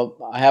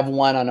I have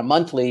one on a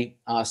monthly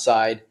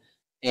side,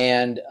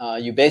 and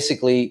you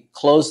basically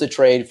close the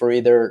trade for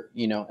either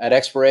at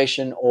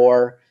expiration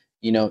or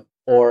less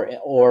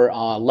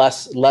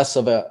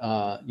of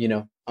a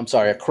I'm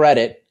sorry, a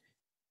credit.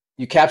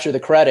 You capture the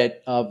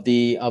credit of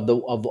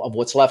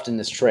what's left in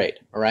this trade.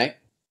 All right.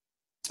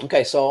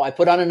 Okay, so I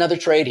put on another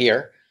trade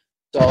here.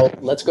 So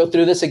let's go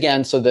through this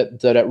again so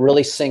that it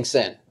really sinks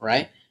in,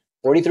 right?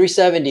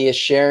 4370 is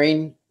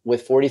sharing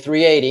with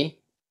 4380,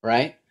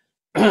 right?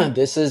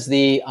 This is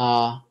the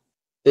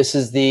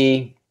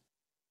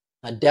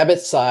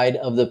debit side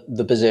of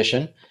the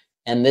position,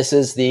 and this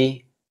is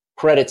the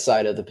credit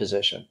side of the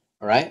position.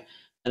 All right.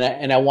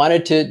 And I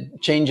wanted to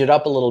change it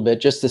up a little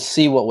bit just to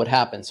see what would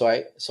happen. So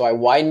I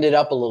widened it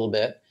up a little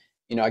bit.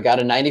 I got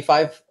a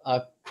 95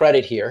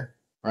 credit here,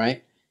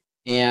 right?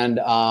 And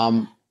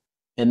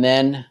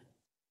then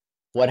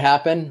what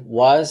happened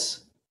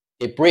was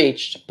it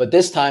breached, but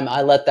this time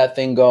I let that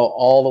thing go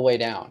all the way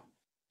down.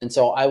 And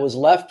so I was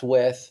left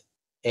with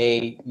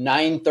a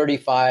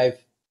 935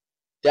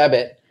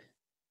 debit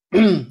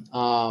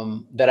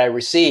that I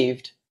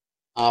received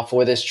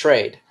for this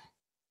trade.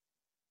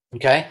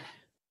 Okay.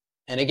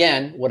 And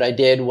again, what I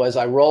did was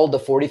I rolled the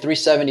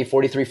 4370,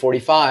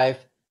 4345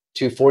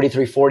 to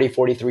 4340,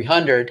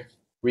 4300,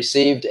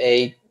 received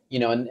a,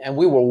 and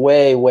we were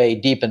way, way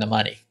deep in the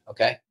money.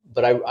 Okay.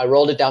 But I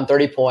rolled it down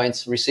 30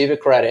 points, received a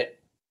credit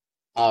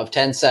of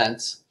 10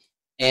 cents.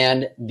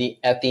 And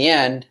at the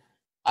end,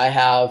 I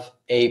have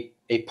a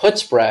put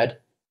spread,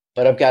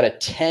 but I've got a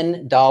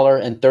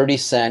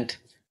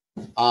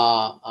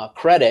 $10.30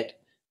 credit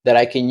that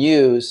I can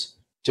use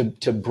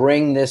to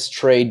bring this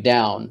trade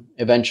down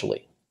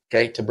eventually.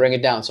 Okay, to bring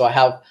it down. So I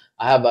have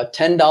a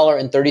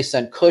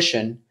 $10.30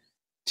 cushion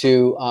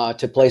to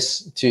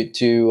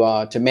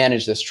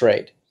manage this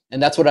trade,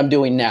 and that's what I'm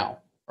doing now.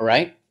 All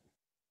right.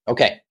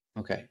 Okay.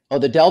 Oh,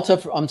 the delta.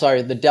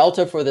 The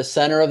delta for the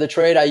center of the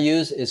trade I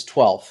use is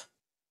 12.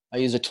 I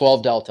use a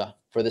 12 delta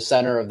for the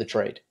center of the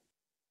trade.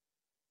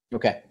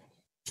 Okay.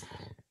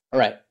 All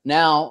right.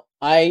 Now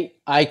I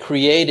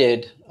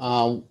created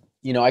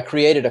I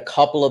created a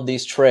couple of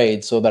these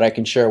trades so that I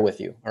can share with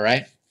you. All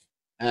right.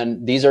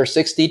 And these are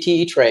 6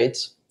 DTE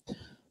trades.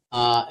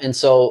 And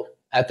so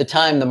at the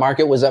time, the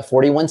market was at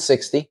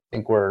 41.60. I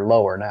think we're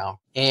lower now.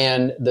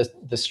 And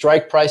the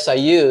strike price I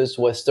used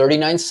was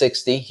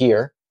 39.60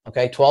 here.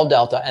 Okay, 12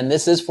 delta. And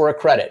this is for a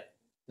credit.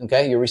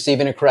 Okay, you're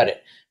receiving a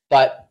credit.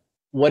 But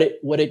what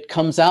it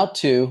comes out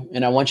to,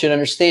 and I want you to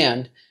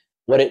understand,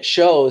 what it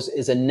shows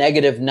is a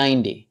negative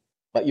 90.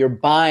 But you're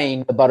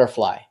buying the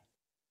butterfly.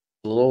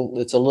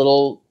 It's a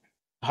little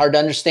hard to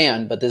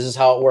understand, but this is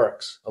how it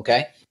works.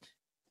 Okay.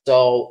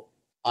 So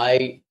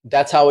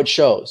that's how it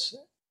shows,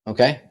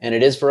 okay? And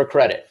it is for a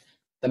credit.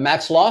 The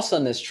max loss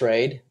on this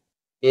trade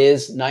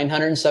is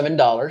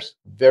 $907,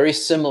 very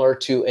similar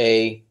to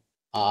a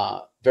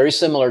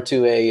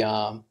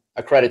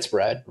credit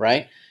spread,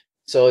 right?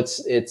 So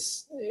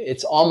it's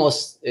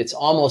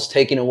almost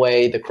taking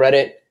away the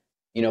credit,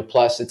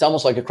 plus it's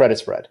almost like a credit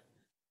spread.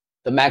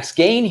 The max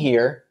gain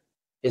here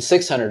is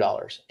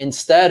 $600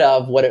 instead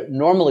of what it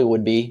normally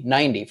would be,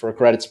 $90 for a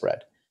credit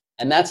spread.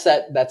 And that's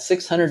that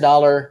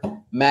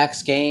 $600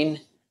 max gain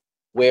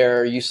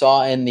where you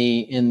saw in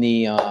the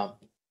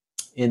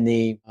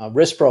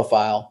risk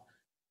profile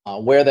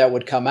where that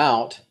would come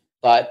out.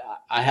 But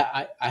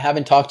I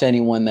haven't talked to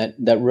anyone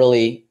that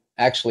really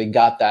actually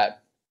got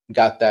that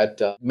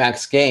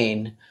max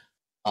gain.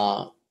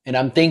 And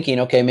I'm thinking,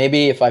 okay,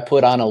 maybe if I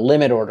put on a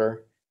limit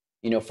order,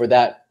 for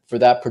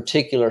that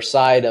particular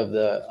side of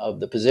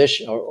the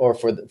position or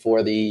for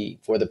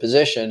the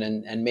position,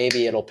 and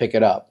maybe it'll pick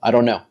it up. I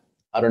don't know.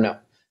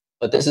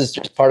 But this is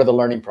just part of the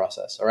learning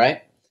process. All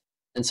right.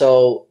 And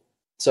so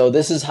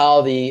this is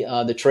how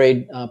the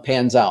trade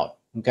pans out.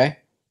 Okay.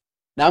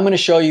 Now I'm going to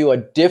show you a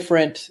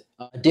different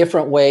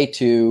way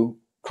to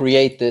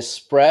create this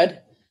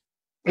spread.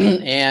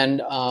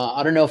 And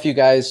I don't know if you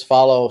guys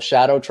follow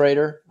Shadow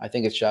Trader. I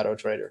think it's Shadow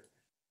Trader.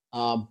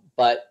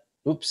 But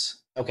oops.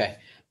 Okay.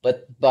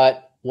 But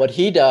what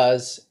he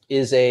does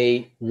is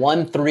a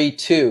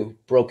 1-3-2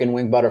 broken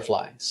wing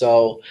butterfly.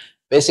 So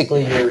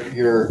basically,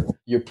 you're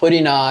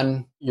putting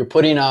on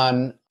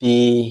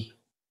the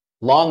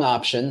long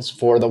options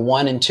for the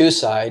 1 and 2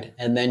 side,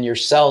 and then you're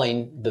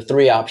selling the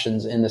 3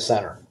 options in the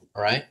center.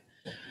 All right.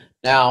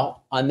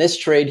 Now on this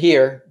trade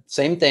here,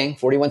 same thing: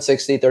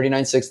 41.60,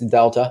 39.60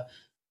 delta.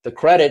 The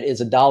credit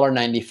is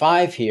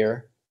 $1.95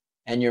 here,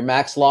 and your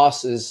max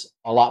loss is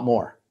a lot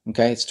more.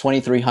 Okay, it's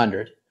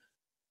 2,300.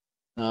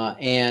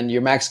 And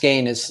your max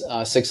gain is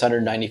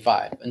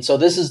 695. And so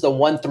this is the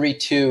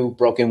 1-3-2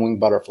 broken wing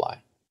butterfly.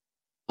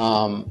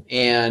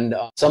 And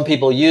some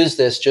people use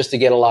this just to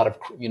get a lot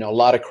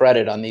of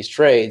credit on these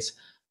trades.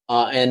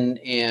 And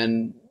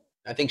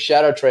I think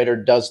Shadow Trader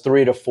does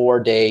 3 to 4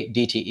 day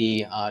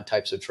DTE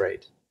types of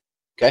trade.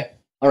 Okay.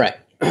 All right.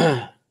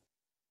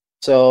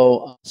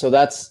 So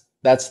that's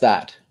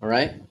that. All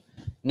right.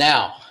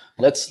 Now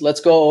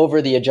let's go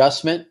over the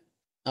adjustment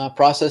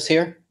process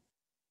here.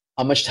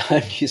 How much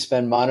time do you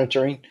spend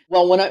monitoring?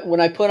 Well, when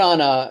I put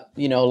on a,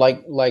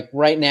 like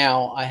right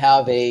now, I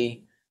have a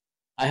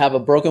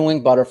broken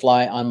wing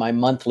butterfly on my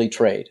monthly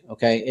trade.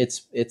 Okay,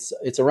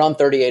 it's around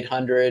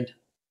 3,800.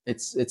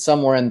 It's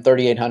somewhere in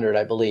 3,800,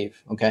 I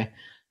believe. Okay,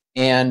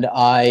 and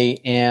I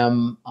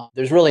am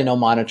there's really no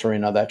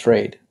monitoring of that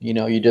trade.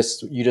 You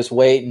just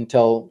wait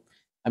until,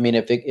 I mean,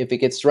 if it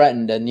gets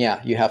threatened, then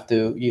yeah, you have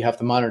to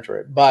monitor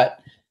it. But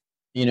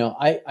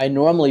I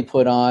normally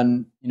put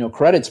on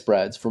credit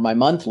spreads for my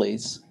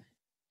monthlies,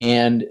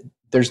 and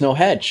there's no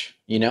hedge.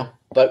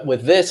 But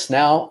with this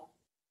now,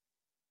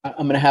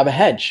 I'm going to have a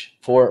hedge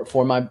for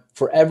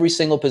every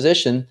single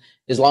position,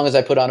 as long as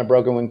I put on a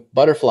broken wing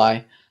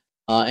butterfly,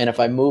 and if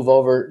I move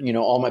over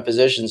all my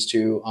positions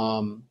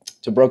to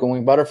broken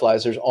wing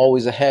butterflies, there's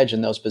always a hedge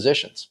in those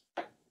positions.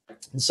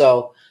 And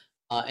so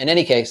in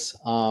any case,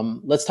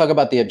 let's talk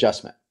about the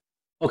adjustment.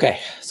 Okay,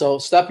 so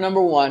step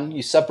number one,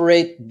 you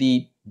separate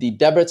the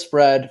debit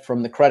spread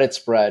from the credit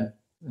spread.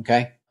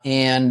 Okay,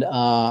 and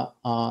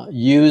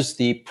use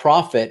the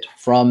profit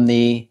from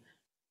the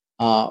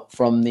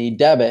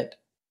debit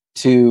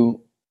to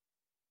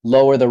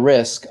lower the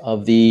risk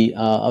of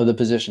the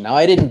position. Now,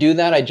 I didn't do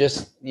that. I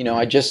just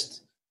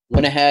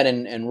went ahead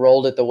and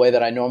rolled it the way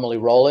that I normally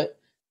roll it.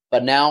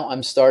 But now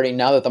I'm starting,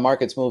 now that the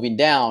market's moving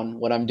down,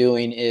 what I'm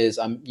doing is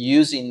I'm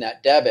using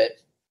that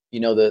debit,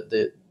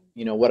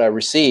 what I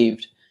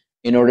received,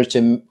 in order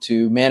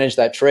to manage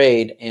that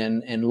trade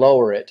and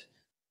lower it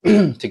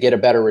to get a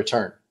better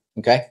return.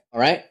 Okay. All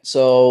right.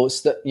 So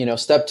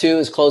step two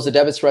is close the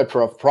debit spread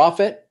for a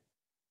profit.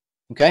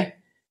 Okay.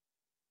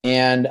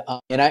 And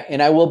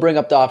I will bring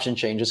up the option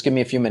chain. Just give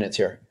me a few minutes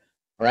here.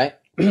 All right.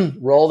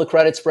 Roll the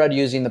credit spread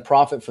using the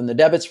profit from the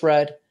debit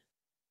spread,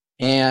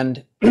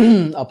 and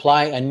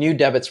apply a new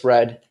debit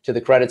spread to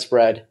the credit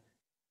spread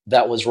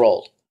that was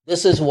rolled.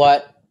 This is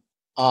what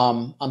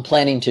I'm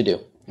planning to do.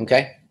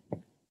 Okay.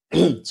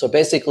 So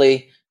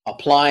basically,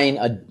 applying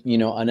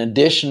an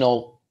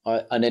additional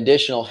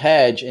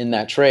hedge in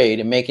that trade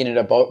and making it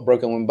a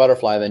broken wing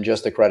butterfly than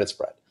just the credit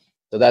spread.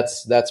 So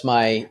that's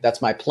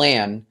my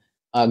plan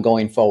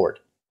going forward.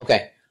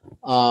 Okay,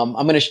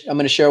 I'm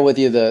gonna share with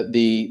you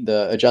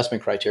the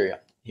adjustment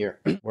criteria here.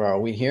 Where are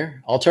we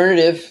here?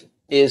 Alternative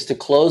is to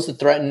close the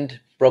threatened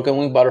broken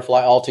wing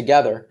butterfly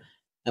altogether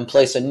and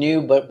place a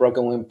new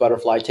broken wing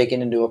butterfly,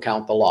 taking into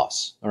account the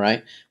loss. All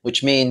right,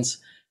 which means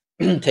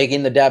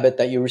taking the debit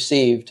that you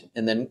received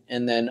and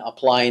then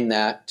applying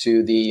that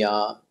to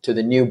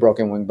the new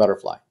broken wing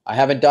butterfly. I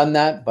haven't done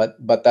that,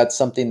 but that's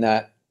something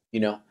that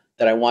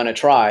that I want to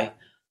try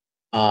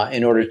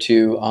in order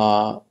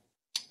to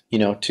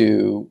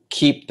to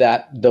keep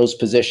those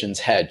positions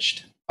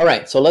hedged. All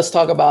right, so let's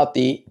talk about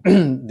the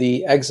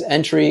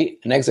entry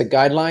and exit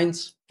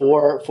guidelines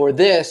for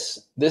this.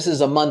 This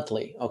is a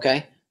monthly.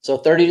 Okay, so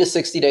 30 to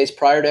 60 days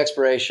prior to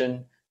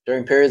expiration,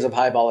 during periods of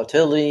high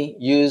volatility,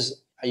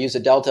 I use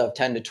a delta of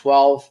 10 to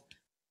 12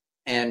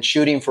 and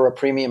shooting for a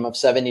premium of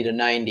 70 to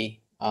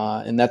 90.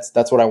 And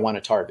that's what I want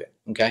to target.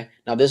 Okay.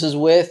 Now this is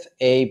with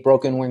a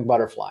broken wing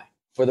butterfly.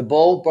 For the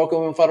bull,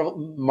 broken wing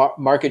butterfly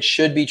market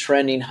should be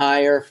trending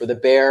higher. For the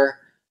bear,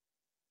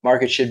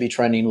 market should be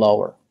trending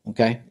lower.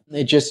 Okay.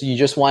 You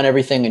just want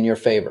everything in your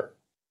favor.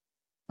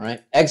 All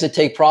right. Exit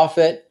take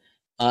profit.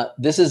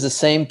 This is the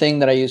same thing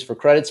that I use for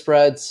credit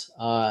spreads,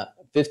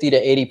 50 to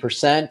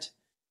 80%.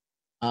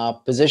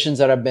 Positions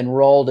that have been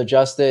rolled,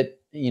 adjusted,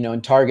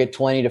 and target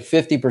 20 to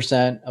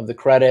 50% of the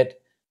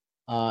credit.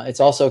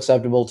 It's also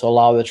acceptable to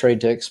allow the trade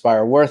to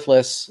expire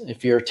worthless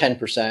if you're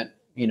 10%,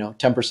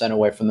 10%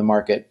 away from the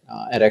market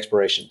at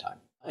expiration time.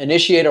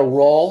 Initiate a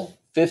roll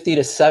 50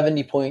 to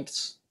 70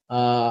 points.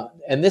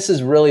 And this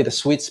is really the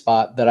sweet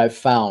spot that I've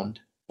found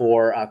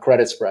for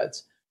credit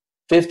spreads.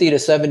 50 to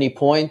 70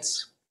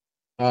 points.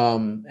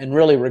 And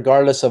really,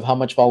 regardless of how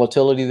much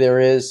volatility there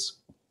is,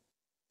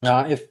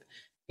 if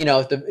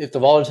the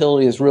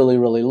volatility is really,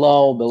 really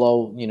low,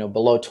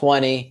 below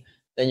 20,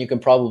 then you can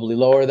probably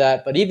lower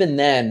that. But even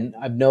then,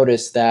 I've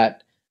noticed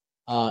that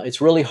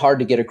it's really hard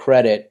to get a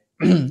credit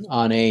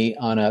on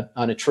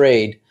a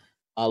trade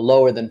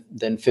lower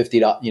than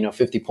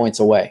 50 points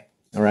away.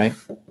 All right.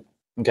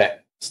 Okay.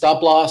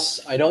 Stop loss.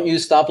 I don't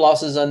use stop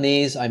losses on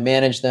these. I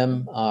manage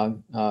them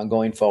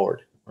going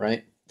forward.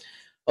 Right.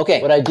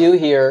 Okay. What I do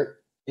here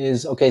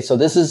is, okay, so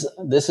this is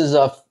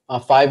a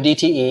 5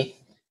 DTE.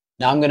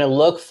 Now I'm going to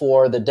look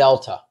for the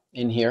delta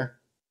in here,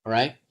 all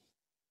right?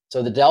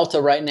 So the delta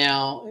right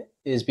now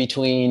is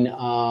between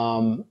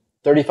 35.25,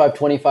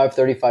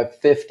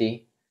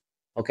 35.50,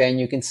 okay? And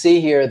you can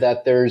see here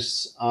that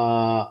there's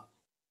not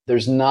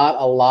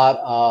a lot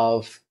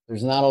of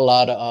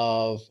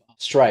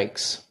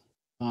strikes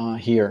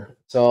here.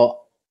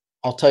 So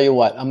I'll tell you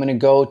what, I'm going to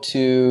go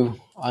to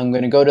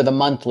the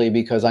monthly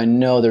because I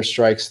know there's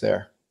strikes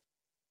there.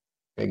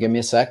 Okay, give me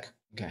a sec.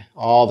 Okay,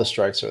 all the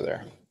strikes are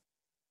there.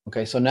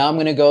 Okay, so now I'm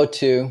going to go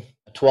to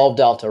 12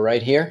 delta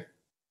right here.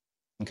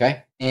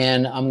 Okay,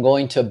 and I'm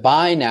going to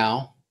buy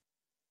now.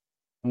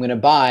 I'm going to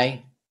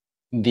buy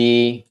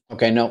the,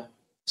 okay, no.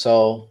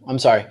 So I'm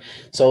sorry.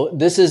 So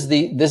this is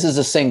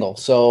a single.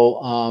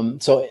 So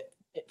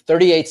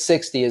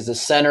 3860 is the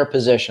center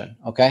position.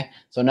 Okay.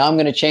 So now I'm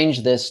going to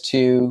change this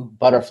to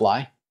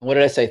butterfly. What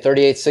did I say?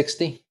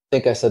 3860? I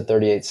think I said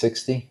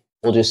 3860.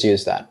 We'll just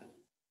use that.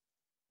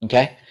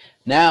 Okay.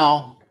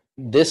 Now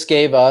this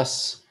gave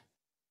us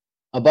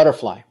a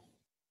butterfly.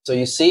 So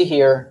you see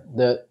here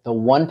the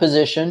one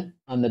position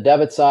on the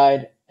debit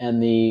side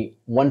and the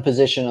one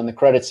position on the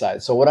credit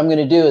side. So what I'm going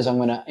to do is I'm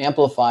going to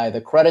amplify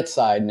the credit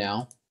side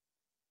now.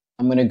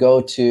 I'm going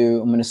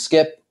to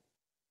skip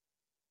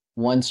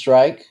one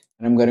strike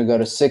and I'm going to go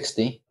to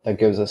 60. That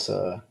gives us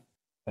a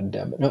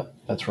debit. No,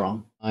 that's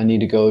wrong. I need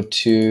to go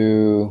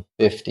to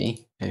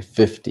 50. Okay,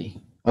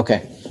 50.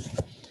 Okay.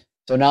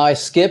 So now I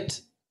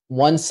skipped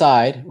one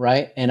side,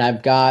 right? And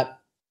I've got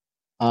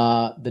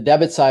the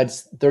debit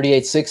side's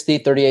 3860,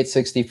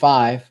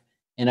 3865,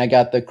 and I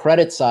got the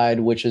credit side,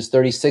 which is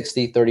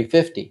 3060,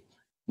 3050.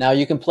 Now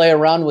you can play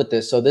around with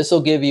this. So this will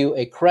give you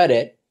a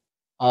credit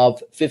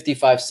of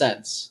 55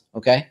 cents,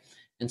 okay?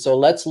 And so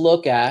let's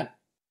look at,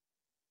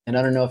 and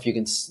I don't know if you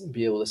can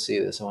be able to see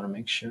this. I want to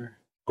make sure.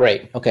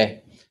 Great,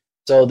 okay.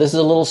 So this is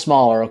a little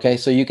smaller, okay?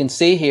 So you can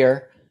see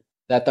here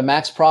that the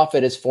max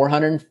profit is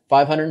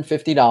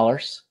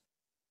 $550.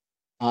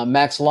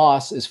 Max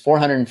loss is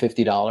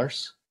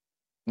 $450.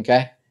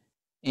 Okay,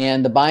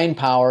 and the buying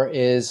power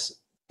is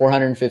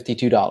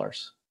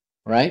 $452,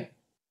 right?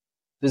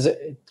 This is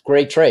a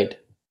great trade.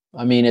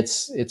 I mean,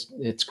 it's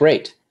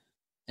great,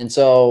 and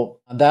so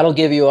that'll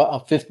give you a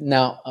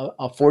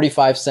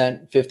 45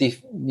 cent 50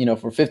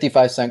 for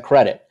 55 cent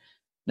credit.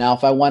 Now,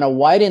 if I want to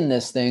widen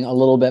this thing a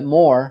little bit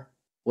more,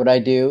 what I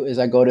do is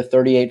I go to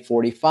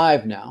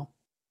 38.45 now.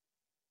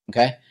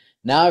 Okay,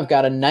 now I've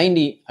got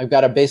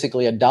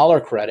basically a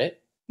dollar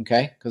credit.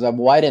 Okay, because I've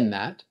widened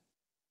that.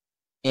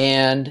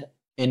 And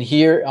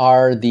here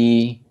are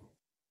the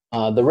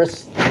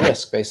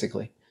risk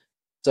basically.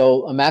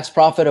 So a max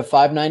profit of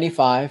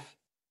 $595,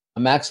 a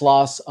max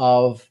loss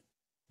of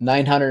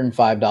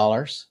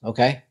 $905.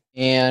 Okay,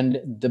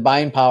 and the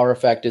buying power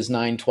effect is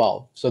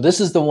 912. So this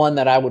is the one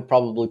that I would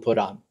probably put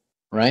on,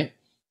 right?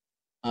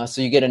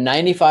 So you get a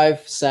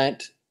 95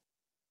 cent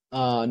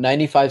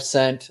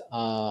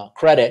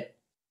credit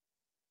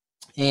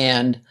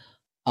and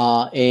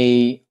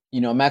a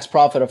max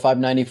profit of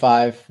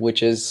 $595,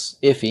 which is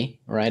iffy,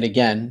 right?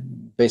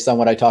 Again, based on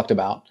what I talked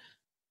about,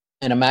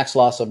 and a max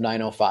loss of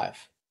 $905.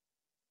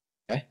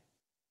 Okay.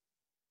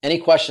 Any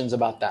questions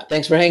about that?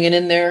 Thanks for hanging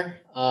in there.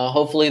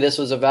 Hopefully this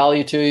was of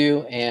value to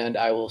you, and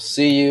I will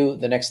see you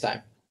the next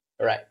time.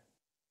 All right.